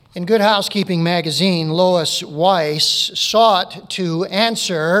In Good Housekeeping magazine, Lois Weiss sought to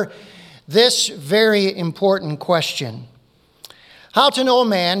answer this very important question: how to know a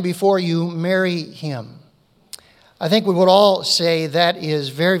man before you marry him. I think we would all say that is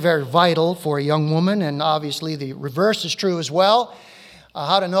very, very vital for a young woman, and obviously the reverse is true as well.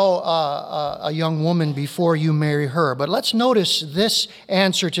 How to know a young woman before you marry her. But let's notice this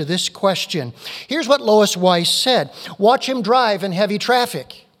answer to this question. Here's what Lois Weiss said: watch him drive in heavy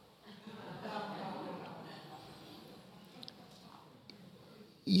traffic.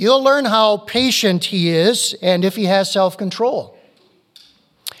 You'll learn how patient he is and if he has self-control.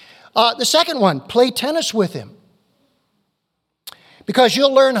 The second one, play tennis with him, because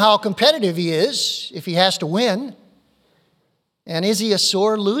you'll learn how competitive he is if he has to win. And is he a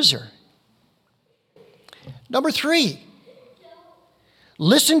sore loser? Number 3,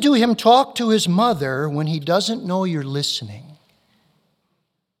 listen to him talk to his mother when he doesn't know you're listening.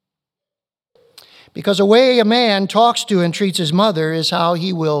 Because the way a man talks to and treats his mother is how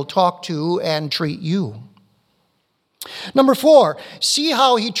he will talk to and treat you. Number 4, see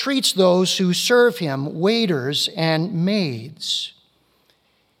how he treats those who serve him, waiters and maids.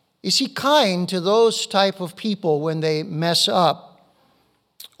 Is he kind to those type of people when they mess up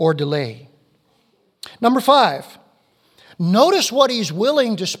or delay? Number 5, notice what he's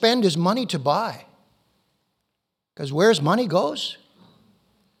willing to spend his money to buy. Because where his money goes,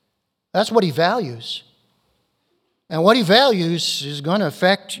 that's what he values. And what he values is going to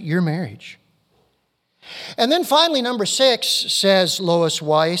affect your marriage. And then finally, number 6, says Lois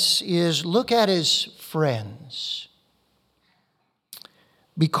Weiss, is look at his friends.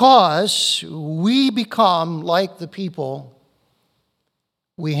 Because we become like the people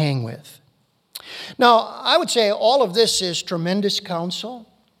we hang with. Now, I would say all of this is tremendous counsel.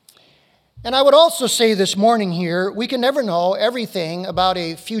 And I would also say this morning here, we can never know everything about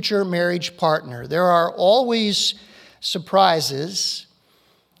a future marriage partner. There are always surprises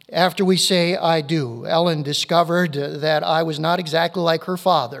after we say, I do. Ellen discovered that I was not exactly like her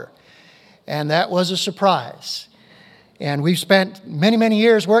father, and that was a surprise. And we've spent many, many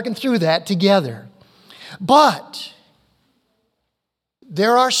years working through that together. But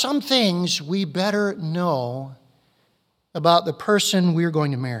there are some things we better know about the person we're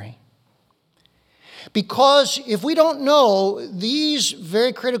going to marry. Because if we don't know these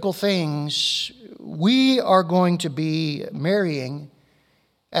very critical things, we are going to be marrying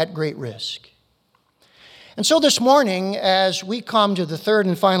at great risk. And so this morning, as we come to the third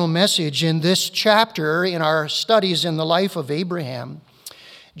and final message in this chapter in our studies in the life of Abraham,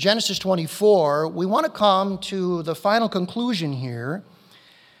 Genesis 24, we want to come to the final conclusion here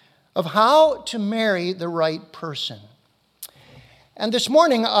of how to marry the right person. And this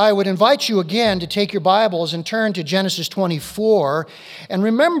morning, I would invite you again to take your Bibles and turn to Genesis 24. And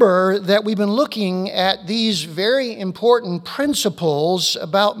remember that we've been looking at these very important principles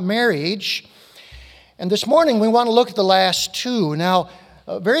about marriage. And this morning, we want to look at the last 2. Now,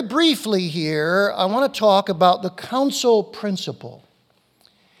 very briefly here, I want to talk about the counsel principle.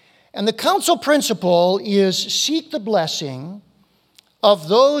 And the counsel principle is seek the blessing of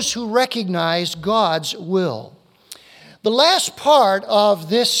those who recognize God's will. The last part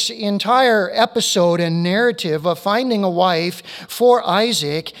of this entire episode and narrative of finding a wife for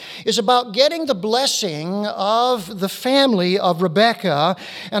Isaac is about getting the blessing of the family of Rebekah.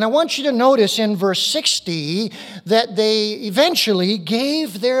 And I want you to notice in verse 60 that they eventually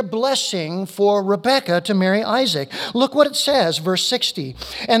gave their blessing for Rebekah to marry Isaac. Look what it says, verse 60.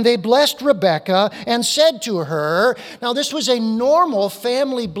 And they blessed Rebekah and said to her, now this was a normal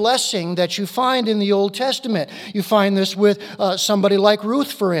family blessing that you find in the Old Testament. You find this with somebody like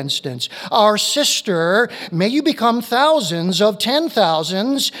Ruth, for instance. Our sister, may you become thousands of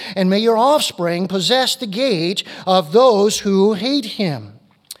 10,000s, and may your offspring possess the gate of those who hate him.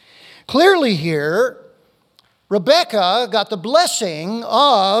 Clearly here, Rebekah got the blessing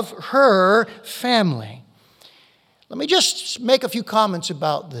of her family. Let me just make a few comments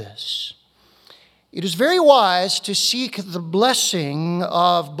about this. It is very wise to seek the blessing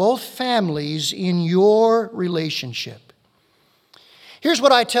of both families in your relationship. Here's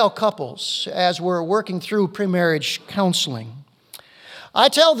what I tell couples as we're working through pre-marriage counseling. I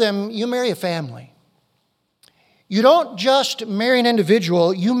tell them, you marry a family. You don't just marry an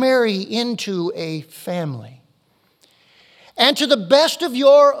individual, you marry into a family. And to the best of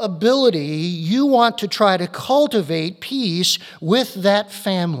your ability, you want to try to cultivate peace with that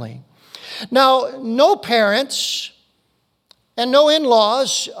family. Now, no parents and no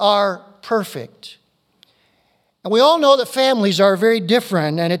in-laws are perfect. And we all know that families are very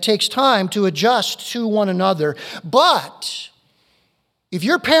different and it takes time to adjust to one another. But if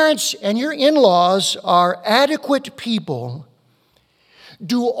your parents and your in-laws are adequate people,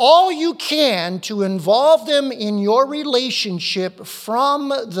 do all you can to involve them in your relationship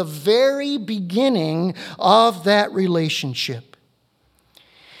from the very beginning of that relationship.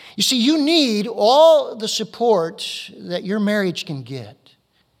 You see, you need all the support that your marriage can get.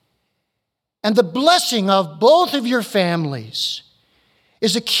 And the blessing of both of your families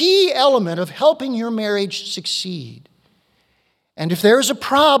is a key element of helping your marriage succeed. And if there is a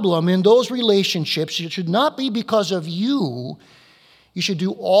problem in those relationships, it should not be because of you. You should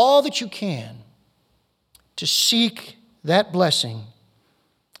do all that you can to seek that blessing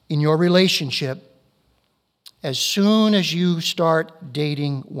in your relationship as soon as you start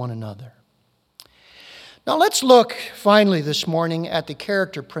dating one another. Now let's look finally this morning at the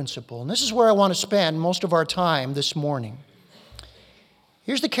character principle. And this is where I want to spend most of our time this morning.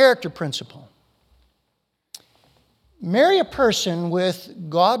 Here's the character principle. Marry a person with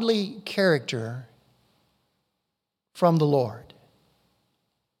godly character from the Lord.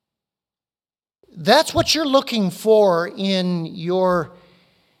 That's what you're looking for in your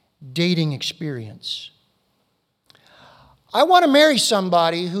dating experience. I want to marry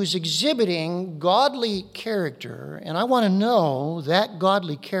somebody who's exhibiting godly character, and I want to know that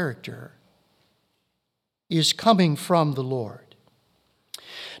godly character is coming from the Lord.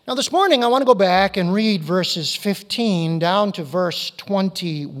 Now, this morning, I want to go back and read verses 15 down to verse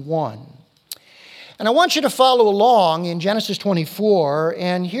 21. And I want you to follow along in Genesis 24,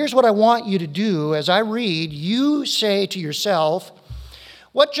 and here's what I want you to do as I read. You say to yourself,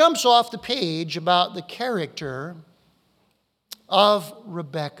 what jumps off the page about the character of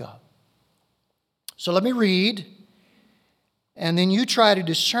Rebekah? So let me read, and then you try to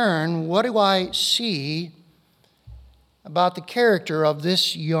discern, what do I see about the character of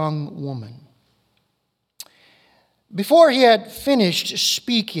this young woman? Before he had finished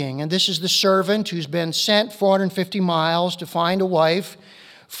speaking, and this is the servant who's been sent 450 miles to find a wife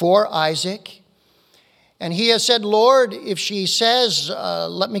for Isaac, and he has said, Lord, if she says,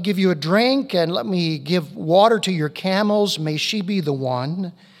 let me give you a drink and let me give water to your camels, may she be the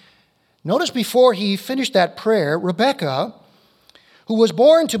one. Notice before he finished that prayer, Rebekah, who was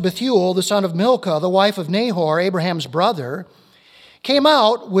born to Bethuel, the son of Milcah, the wife of Nahor, Abraham's brother, came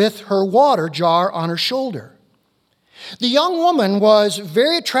out with her water jar on her shoulder. The young woman was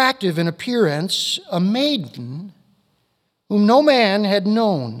very attractive in appearance, a maiden whom no man had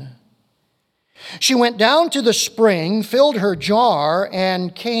known. She went down to the spring, filled her jar,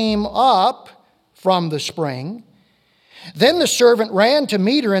 and came up from the spring. Then the servant ran to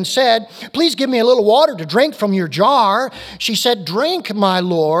meet her and said, please give me a little water to drink from your jar. She said, drink, my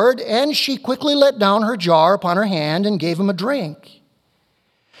lord. And she quickly let down her jar upon her hand and gave him a drink.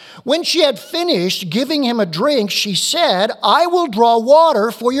 When she had finished giving him a drink, she said, I will draw water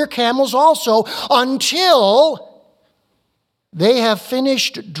for your camels also until they have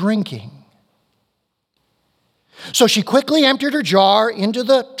finished drinking. So she quickly emptied her jar into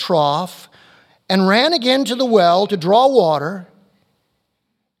the trough and ran again to the well to draw water,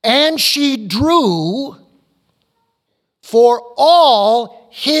 and she drew for all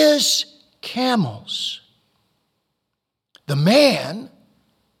his camels. The man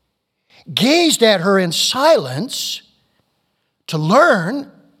gazed at her in silence to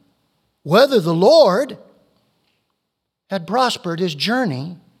learn whether the Lord had prospered his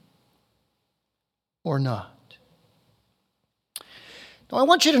journey or not. Now, I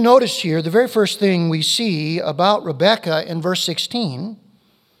want you to notice here the very first thing we see about Rebekah in verse 16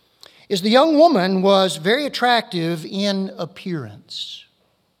 is the young woman was very attractive in appearance.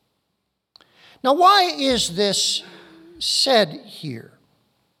 Now, why is this said here?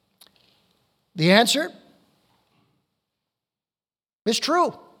 The answer is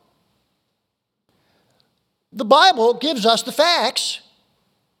true. The Bible gives us the facts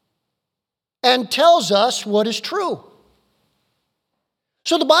and tells us what is true.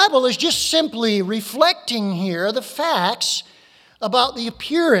 So the Bible is just simply reflecting here the facts about the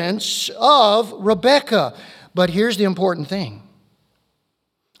appearance of Rebekah. But here's the important thing.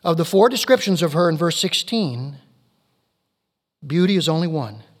 Of the four descriptions of her in verse 16, beauty is only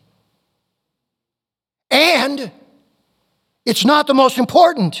one. And it's not the most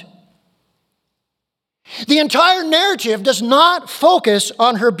important. The entire narrative does not focus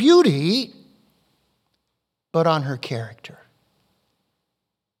on her beauty, but on her character.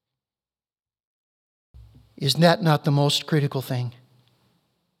 Isn't that not the most critical thing?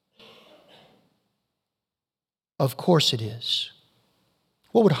 Of course it is.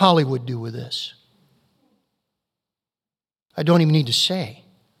 What would Hollywood do with this? I don't even need to say.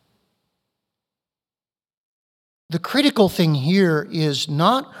 The critical thing here is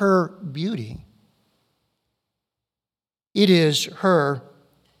not her beauty. It is her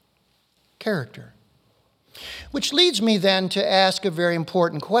character. Which leads me then to ask a very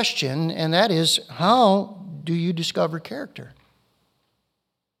important question, and that is, how do you discover character?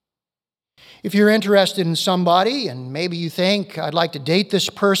 If you're interested in somebody and maybe you think, I'd like to date this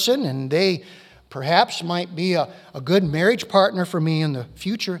person and they perhaps might be a good marriage partner for me in the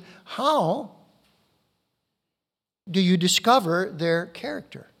future, how do you discover their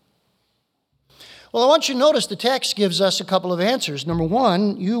character? Well, I want you to notice the text gives us a couple of answers. Number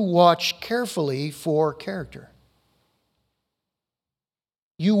one, you watch carefully for character.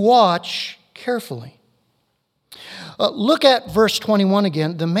 You watch carefully. Look at verse 21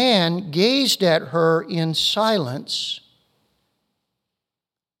 again. The man gazed at her in silence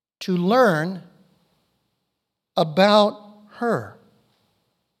to learn about her.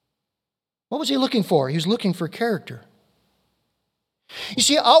 What was he looking for? He was looking for character. You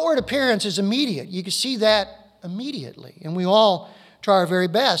see, outward appearance is immediate. You can see that immediately. And we all try our very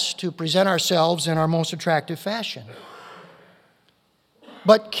best to present ourselves in our most attractive fashion.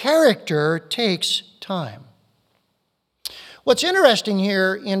 But character takes time. What's interesting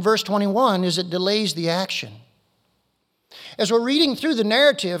here in verse 21 is it delays the action. As we're reading through the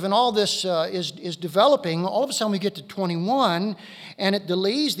narrative and all this is developing, all of a sudden we get to 21 and it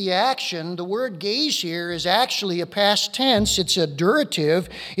delays the action. The word gaze here is actually a past tense. It's a durative.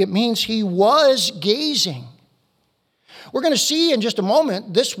 It means he was gazing. We're going to see in just a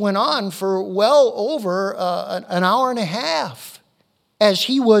moment this went on for well over an hour and a half as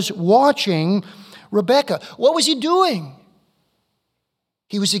he was watching Rebekah. What was he doing?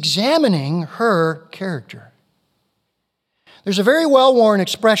 He was examining her character. There's a very well-worn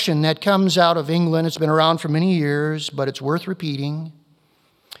expression that comes out of England. It's been around for many years, but it's worth repeating.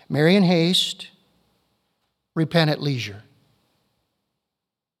 Marry in haste, repent at leisure.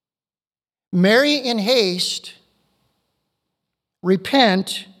 Marry in haste,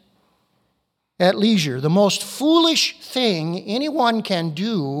 repent at leisure. The most foolish thing anyone can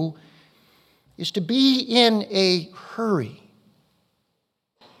do is to be in a hurry,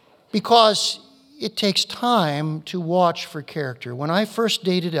 because it takes time to watch for character. When I first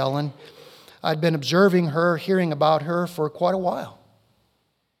dated Ellen, I'd been observing her, hearing about her for quite a while.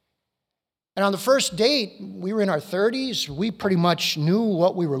 And on the first date, we were in our 30s. We pretty much knew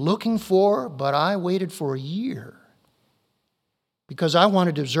what we were looking for, but I waited for a year because I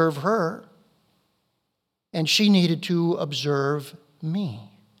wanted to observe her, and she needed to observe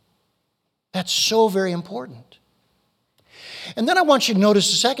me. That's so very important. And then I want you to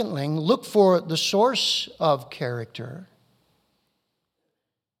notice the second thing. Look for the source of character.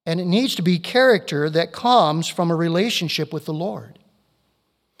 And it needs to be character that comes from a relationship with the Lord.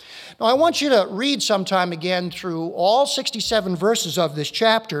 Now, I want you to read sometime again through all 67 verses of this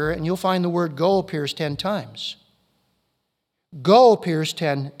chapter, and you'll find the word go appears 10 times. Go appears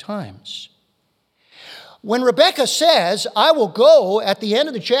 10 times. When Rebekah says, I will go, at the end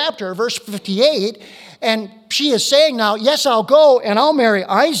of the chapter, verse 58, and she is saying now, yes, I'll go and I'll marry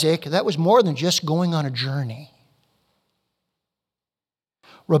Isaac, that was more than just going on a journey.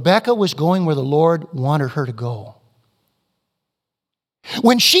 Rebekah was going where the Lord wanted her to go.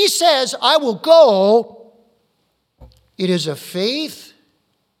 When she says, I will go, it is a faith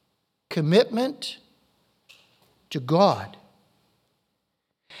commitment to God.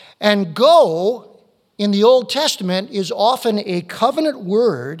 And go in the Old Testament is often a covenant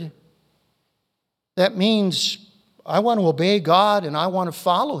word that means I want to obey God and I want to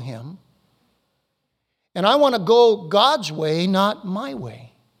follow Him. And I want to go God's way, not my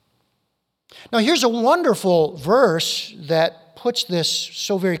way. Now here's a wonderful verse that puts this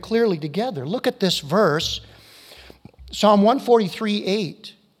so very clearly together. Look at this verse, Psalm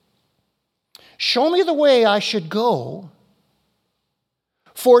 143:8. Show me the way I should go,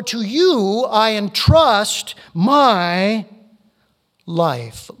 for to you I entrust my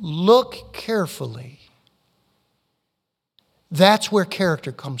life. Look carefully. That's where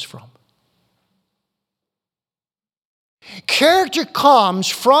character comes from. Character comes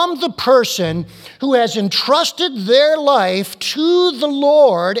from the person who has entrusted their life to the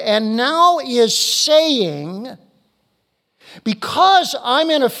Lord and now is saying, because I'm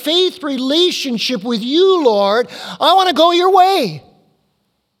in a faith relationship with you, Lord, I want to go your way.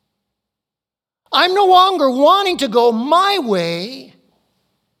 I'm no longer wanting to go my way.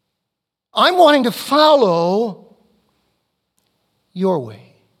 I'm wanting to follow your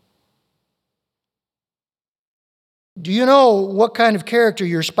way. Do you know what kind of character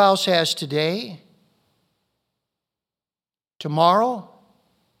your spouse has today? Tomorrow?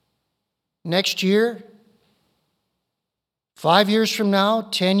 Next year? 5 years from now,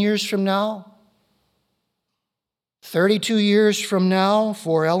 10 years from now, 32 years from now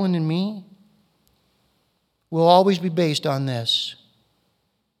for Ellen and me will always be based on this.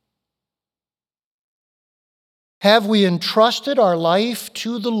 Have we entrusted our life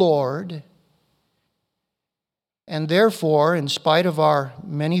to the Lord, and therefore, in spite of our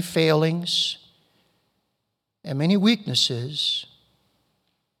many failings and many weaknesses,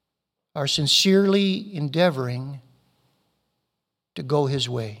 are sincerely endeavoring to go His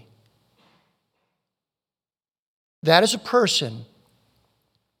way? That is a person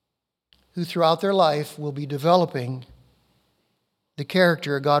who throughout their life will be developing the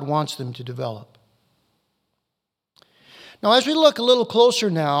character God wants them to develop. Now, as we look a little closer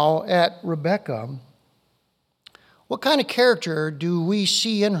now at Rebekah, what kind of character do we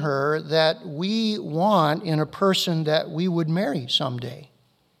see in her that we want in a person that we would marry someday?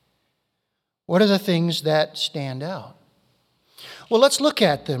 What are the things that stand out? Well, let's look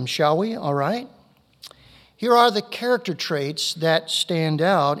at them, shall we? All right. Here are the character traits that stand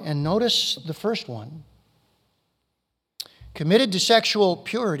out, and notice the first one. Committed to sexual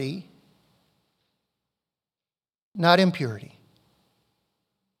purity, not impurity.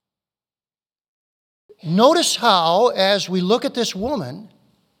 Notice how, as we look at this woman,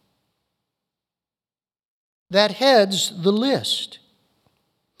 that heads the list.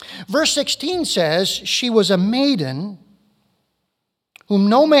 Verse 16 says, she was a maiden whom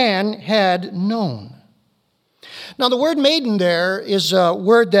no man had known. Now, the word maiden there is a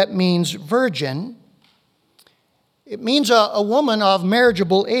word that means virgin. It means a woman of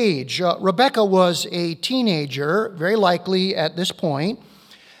marriageable age. Rebekah was a teenager, very likely at this point,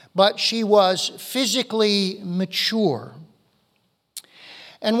 but she was physically mature.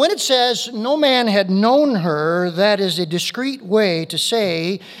 And when it says no man had known her, that is a discreet way to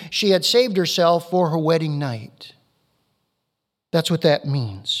say she had saved herself for her wedding night. That's what that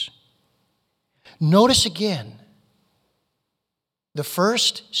means. Notice again the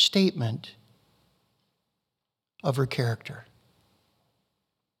first statement of her character.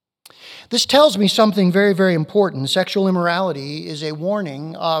 This tells me something very, very important. Sexual immorality is a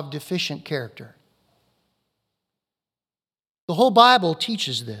warning of deficient character. The whole Bible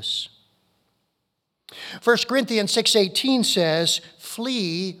teaches this. 1 Corinthians 6:18 says,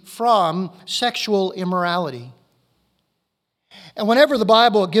 flee from sexual immorality. And whenever the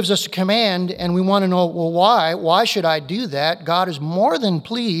Bible gives us a command and we want to know, well, why should I do that? God is more than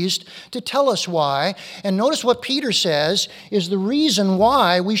pleased to tell us why. And notice what Peter says is the reason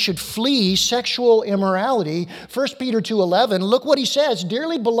why we should flee sexual immorality. 1 Peter 2:11, look what he says.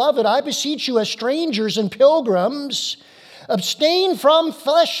 Dearly beloved, I beseech you as strangers and pilgrims, abstain from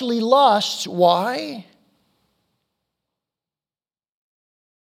fleshly lusts. Why?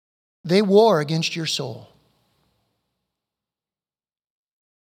 They war against your soul.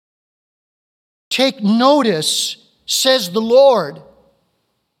 Take notice, says the Lord.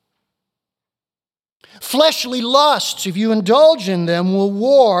 Fleshly lusts, if you indulge in them, will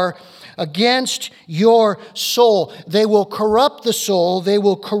war against your soul. They will corrupt the soul. They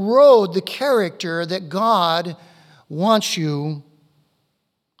will corrode the character that God wants you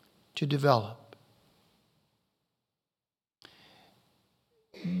to develop.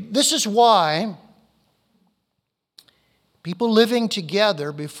 This is why people living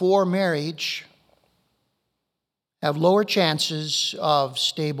together before marriage have lower chances of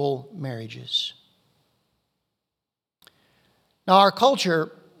stable marriages. Now, our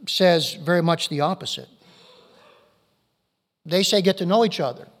culture says very much the opposite. They say get to know each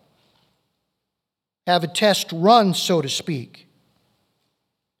other. Have a test run, so to speak.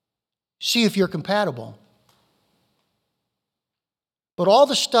 See if you're compatible. But all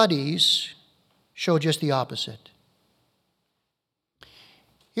the studies show just the opposite.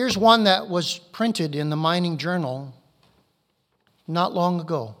 Here's one that was printed in the Mining Journal not long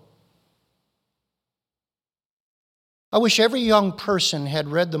ago. I wish every young person had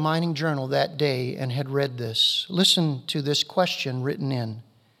read the Mining Journal that day and had read this. Listen to this question written in.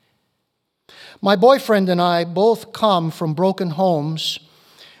 My boyfriend and I both come from broken homes.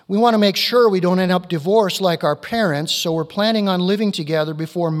 We want to make sure we don't end up divorced like our parents, so we're planning on living together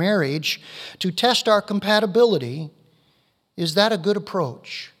before marriage to test our compatibility. Is that a good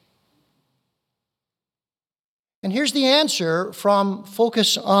approach? And here's the answer from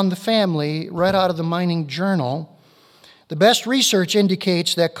Focus on the Family, right out of the Mining Journal. The best research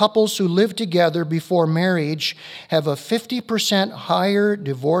indicates that couples who live together before marriage have a 50% higher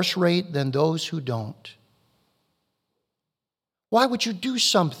divorce rate than those who don't. Why would you do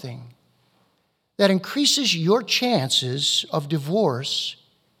something that increases your chances of divorce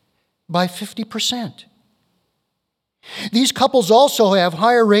by 50%? These couples also have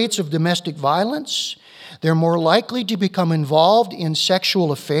higher rates of domestic violence. They're more likely to become involved in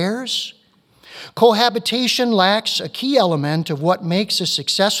sexual affairs. Cohabitation lacks a key element of what makes a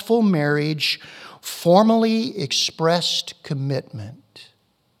successful marriage: formally expressed commitment.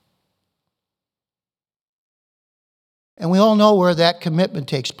 And we all know where that commitment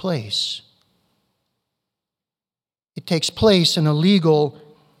takes place. It takes place in a legal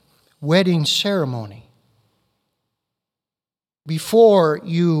wedding ceremony before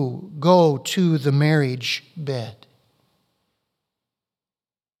you go to the marriage bed.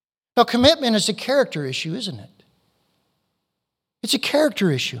 Now, commitment is a character issue, isn't it? It's a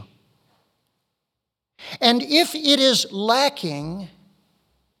character issue. And if it is lacking,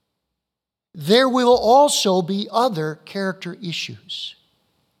 there will also be other character issues.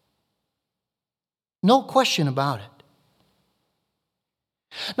 No question about it.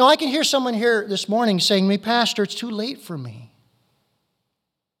 Now, I can hear someone here this morning saying to me, Pastor, it's too late for me.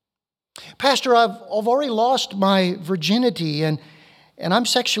 Pastor, I've already lost my virginity and I'm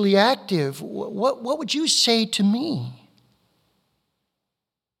sexually active. What would you say to me?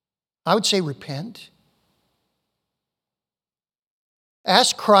 I would say repent.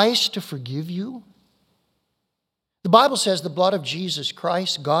 Ask Christ to forgive you. The Bible says the blood of Jesus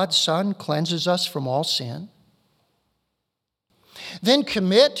Christ, God's Son, cleanses us from all sin. Then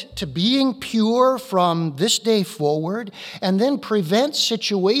commit to being pure from this day forward, and then prevent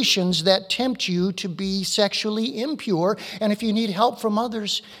situations that tempt you to be sexually impure. And if you need help from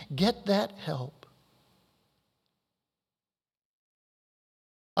others, get that help.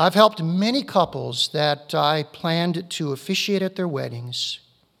 I've helped many couples that I planned to officiate at their weddings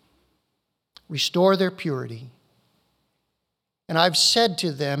restore their purity. And I've said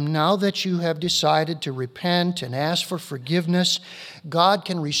to them, now that you have decided to repent and ask for forgiveness, God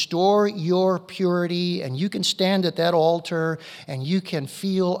can restore your purity, and you can stand at that altar and you can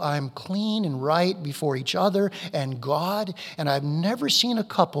feel I'm clean and right before each other and God. And I've never seen a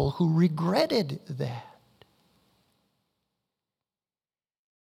couple who regretted that.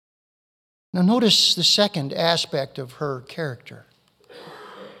 Now notice the second aspect of her character.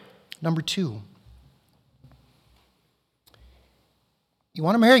 Number 2. You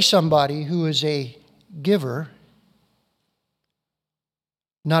want to marry somebody who is a giver,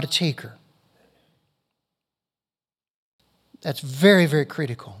 not a taker. That's very, very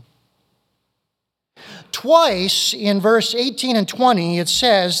critical. Twice in verse 18 and 20, it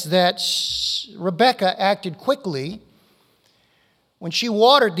says that Rebekah acted quickly when she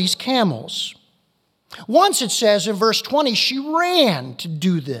watered these camels. Once it says in verse 20, she ran to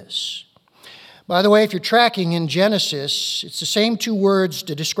do this. By the way, if you're tracking in Genesis, it's the same 2 words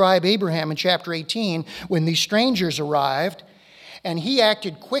to describe Abraham in chapter 18 when these strangers arrived, and he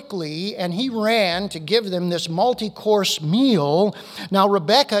acted quickly and he ran to give them this multi-course meal. Now,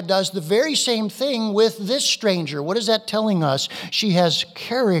 Rebekah does the very same thing with this stranger. What is that telling us? She has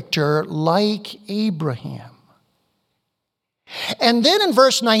character like Abraham. And then in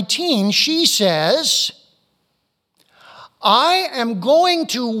verse 19, she says, I am going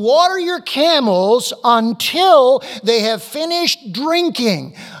to water your camels until they have finished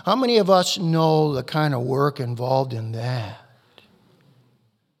drinking. How many of us know the kind of work involved in that?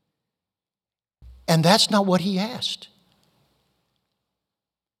 And that's not what he asked.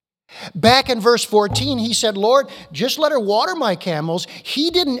 Back in verse 14, he said, Lord, just let her water my camels. He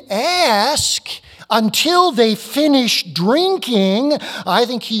didn't ask until they finished drinking. I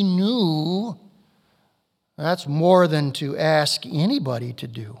think he knew that's more than to ask anybody to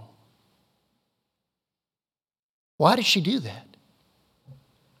do. Why did she do that?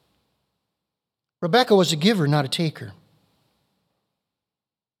 Rebekah was a giver, not a taker.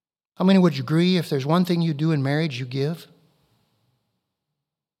 How many would you agree if there's one thing you do in marriage, you give?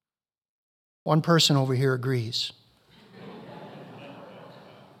 One person over here agrees.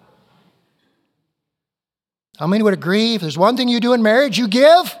 How many would agree if there's one thing you do in marriage, you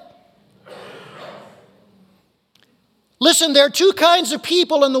give? Listen, there are 2 kinds of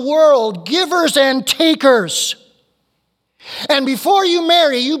people in the world, givers and takers. And before you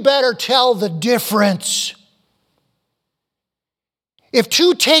marry, you better tell the difference. If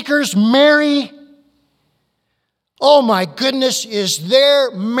 2 takers marry, oh my goodness, is their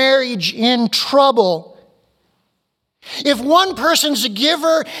marriage in trouble? If one person's a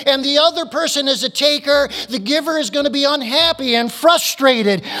giver and the other person is a taker, the giver is going to be unhappy and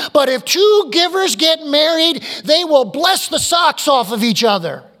frustrated. But if 2 givers get married, they will bless the socks off of each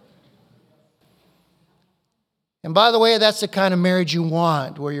other. And by the way, that's the kind of marriage you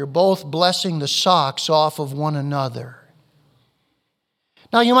want, where you're both blessing the socks off of one another.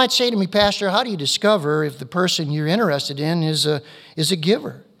 Now, you might say to me, Pastor, how do you discover if the person you're interested in is a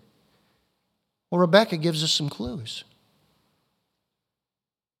giver? Well, Rebecca gives us some clues.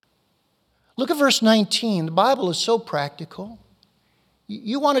 Look at verse 19. The Bible is so practical.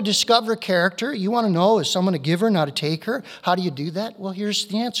 You want to discover character. You want to know, is someone a giver, not a taker? How do you do that? Well, here's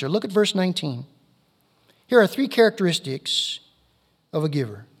the answer. Look at verse 19. Here are 3 characteristics of a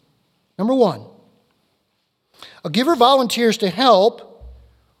giver. Number 1, a giver volunteers to help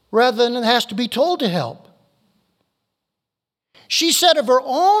rather than has to be told to help. She said of her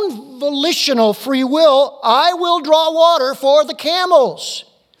own volitional free will, I will draw water for the camels.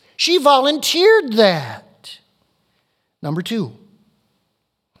 She volunteered that. Number 2,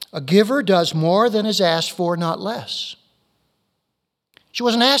 a giver does more than is asked for, not less. She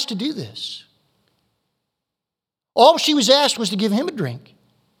wasn't asked to do this. All she was asked was to give him a drink.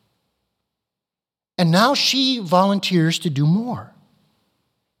 And now she volunteers to do more.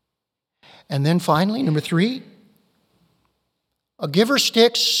 And then finally, number 3, a giver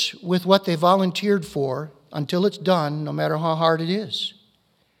sticks with what they volunteered for until it's done, no matter how hard it is.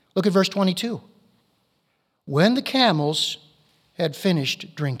 Look at verse 22. When the camels had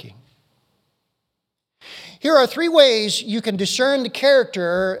finished drinking. Here are 3 ways you can discern the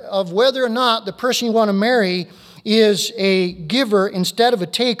character of whether or not the person you want to marry is a giver instead of a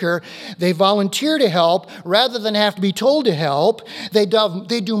taker. They volunteer to help rather than have to be told to help. They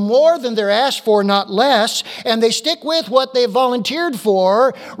do more than they're asked for, not less. And they stick with what they volunteered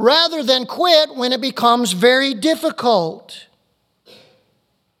for rather than quit when it becomes very difficult.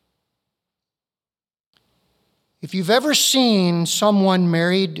 If you've ever seen someone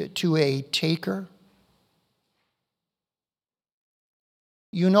married to a taker,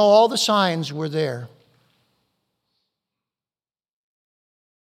 you know all the signs were there.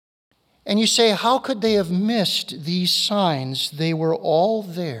 And you say, how could they have missed these signs? They were all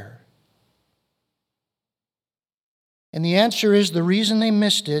there. And the answer is the reason they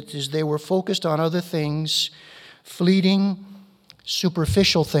missed it is they were focused on other things, fleeting,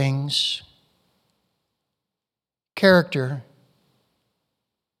 superficial things. Character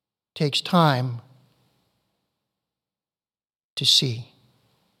takes time to see.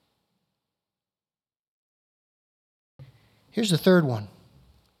 Here's the third one.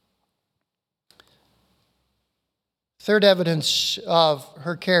 Third evidence of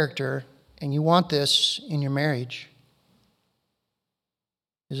her character, and you want this in your marriage,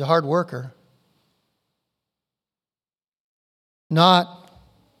 is a hard worker. Not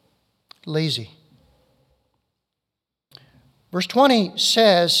lazy. Verse 20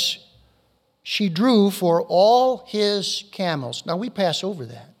 says, she drew for all his camels. Now we pass over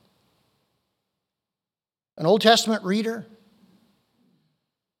that. An Old Testament reader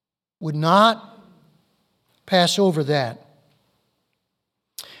would not pass over that.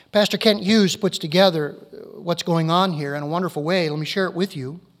 Pastor Kent Hughes puts together what's going on here in a wonderful way. Let me share it with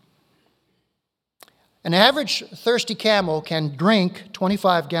you. An average thirsty camel can drink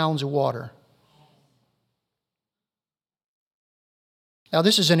 25 gallons of water. Now,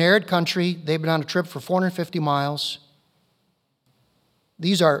 this is an arid country. They've been on a trip for 450 miles.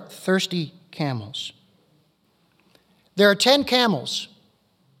 These are thirsty camels. There are 10 camels.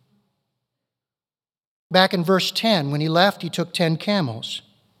 Back in verse 10, when he left, he took 10 camels.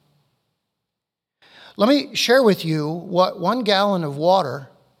 Let me share with you what 1 gallon of water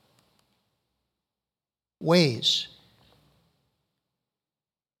weighs.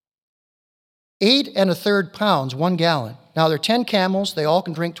 8 1/3 pounds, 1 gallon. Now, there are 10 camels. They all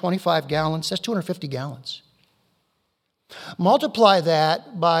can drink 25 gallons. That's 250 gallons. Multiply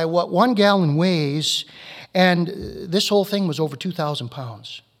that by what 1 gallon weighs, and this whole thing was over 2,000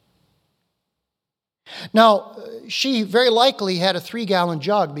 pounds. Now, she very likely had a 3-gallon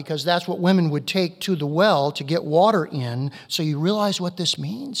jug because that's what women would take to the well to get water in. So you realize what this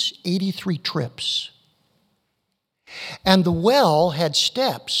means? 83 trips. And the well had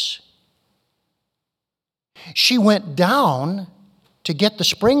steps. She went down to get the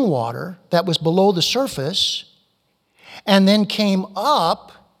spring water that was below the surface and then came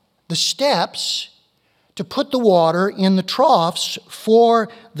up the steps to put the water in the troughs for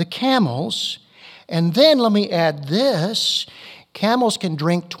the camels. And then let me add this. Camels can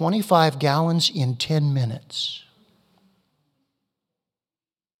drink 25 gallons in 10 minutes.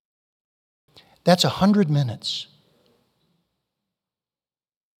 That's 100 minutes.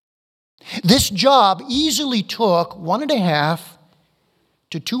 This job easily took 1.5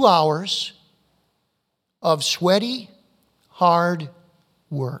 to 2 hours of sweaty, hard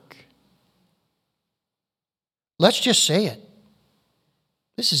work. Let's just say it.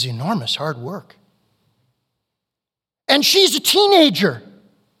 This is enormous hard work. And she's a teenager.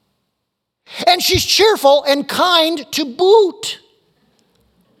 And she's cheerful and kind to boot.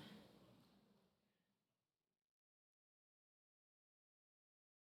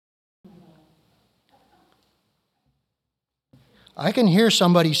 I can hear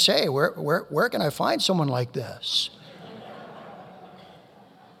somebody say, where can I find someone like this?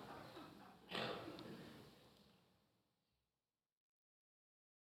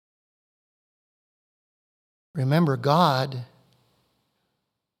 Remember, God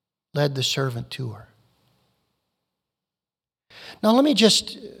led the servant to her. Now, let me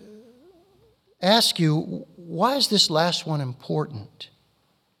just ask you, why is this last one important?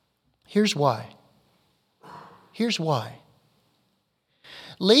 Here's why. Here's why.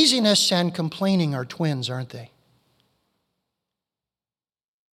 Laziness and complaining are twins, aren't they?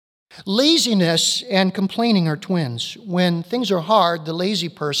 Laziness and complaining are twins. When things are hard, the lazy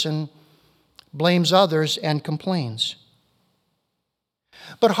person blames others and complains.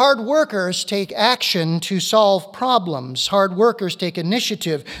 But hard workers take action to solve problems. Hard workers take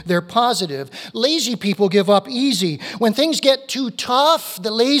initiative. They're positive. Lazy people give up easy. When things get too tough,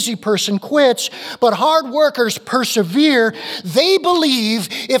 the lazy person quits. But hard workers persevere. They believe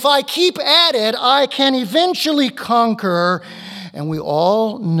if I keep at it, I can eventually conquer. And we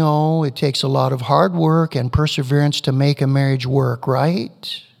all know it takes a lot of hard work and perseverance to make a marriage work,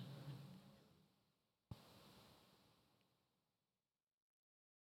 right?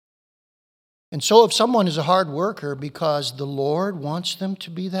 And so if someone is a hard worker because the Lord wants them to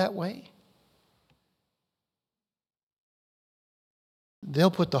be that way, they'll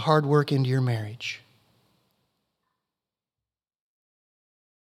put the hard work into your marriage.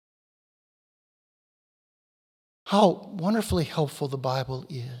 How wonderfully helpful the Bible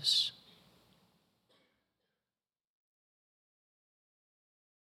is.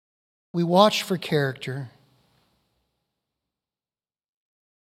 We watch for character.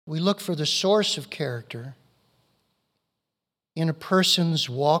 We look for the source of character in a person's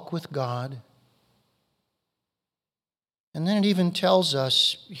walk with God. And then it even tells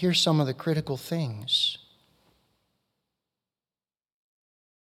us, here's some of the critical things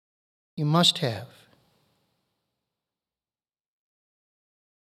you must have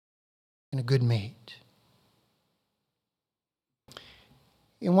in a good mate.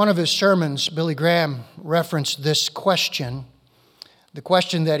 In one of his sermons, Billy Graham referenced this question. The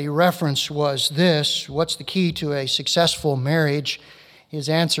question that he referenced was this: what's the key to a successful marriage? His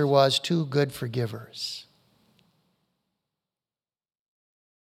answer was 2 good forgivers.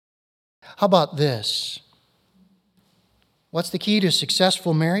 How about this? What's the key to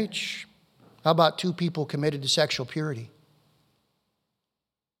successful marriage? How about 2 people committed to sexual purity?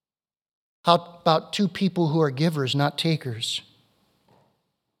 How about 2 people who are givers, not takers?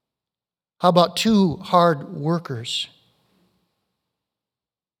 How about 2 hard workers?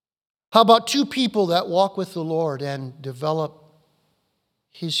 How about 2 people that walk with the Lord and develop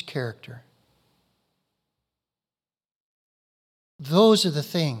His character? Those are the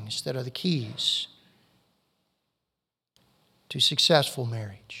things that are the keys to successful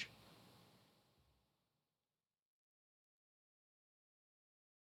marriage.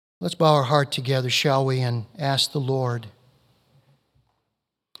 Let's bow our heart together, shall we, and ask the Lord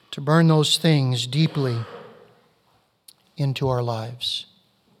to burn those things deeply into our lives.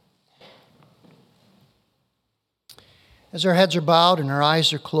 As our heads are bowed and our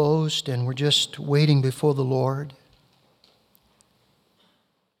eyes are closed and we're just waiting before the Lord,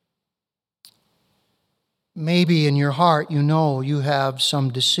 maybe in your heart you know you have some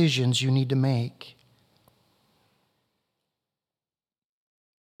decisions you need to make.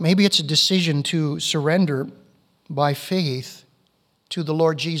 Maybe it's a decision to surrender by faith to the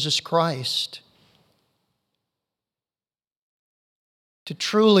Lord Jesus Christ, to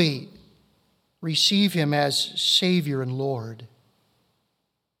truly receive Him as Savior and Lord.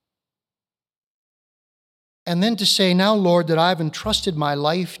 And then to say, now, Lord, that I've entrusted my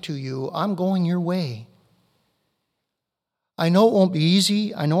life to you, I'm going your way. I know it won't be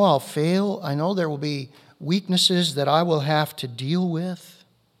easy. I know I'll fail. I know there will be weaknesses that I will have to deal with.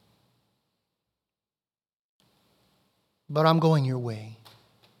 But I'm going your way.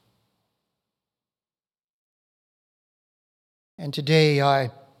 And today I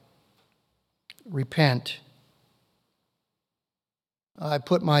repent. I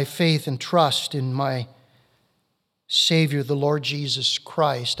put my faith and trust in my Savior, the Lord Jesus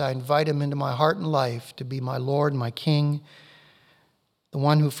Christ. I invite Him into my heart and life to be my Lord, my King, the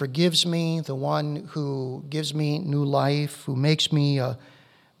one who forgives me, the one who gives me new life, who makes me a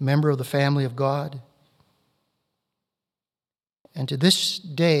member of the family of God. And to this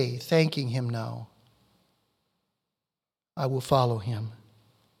day, thanking Him now, I will follow Him.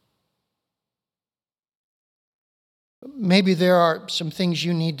 Maybe there are some things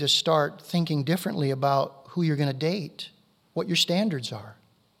you need to start thinking differently about who you're going to date, what your standards are.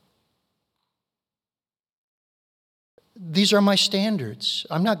 These are my standards.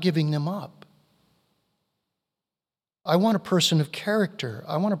 I'm not giving them up. I want a person of character.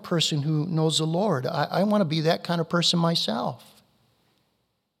 I want a person who knows the Lord. I want to be that kind of person myself.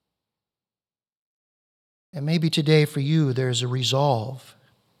 And maybe today for you there's a resolve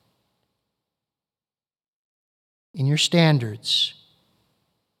in your standards,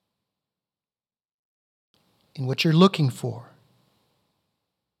 in what you're looking for.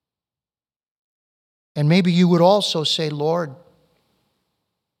 And maybe you would also say, Lord,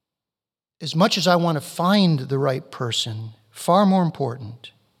 as much as I want to find the right person, far more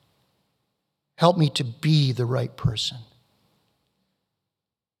important, help me to be the right person.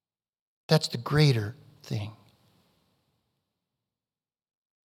 That's the greater thing.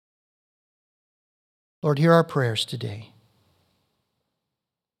 Lord, hear our prayers today.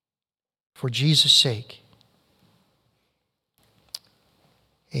 For Jesus' sake,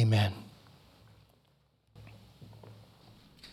 amen.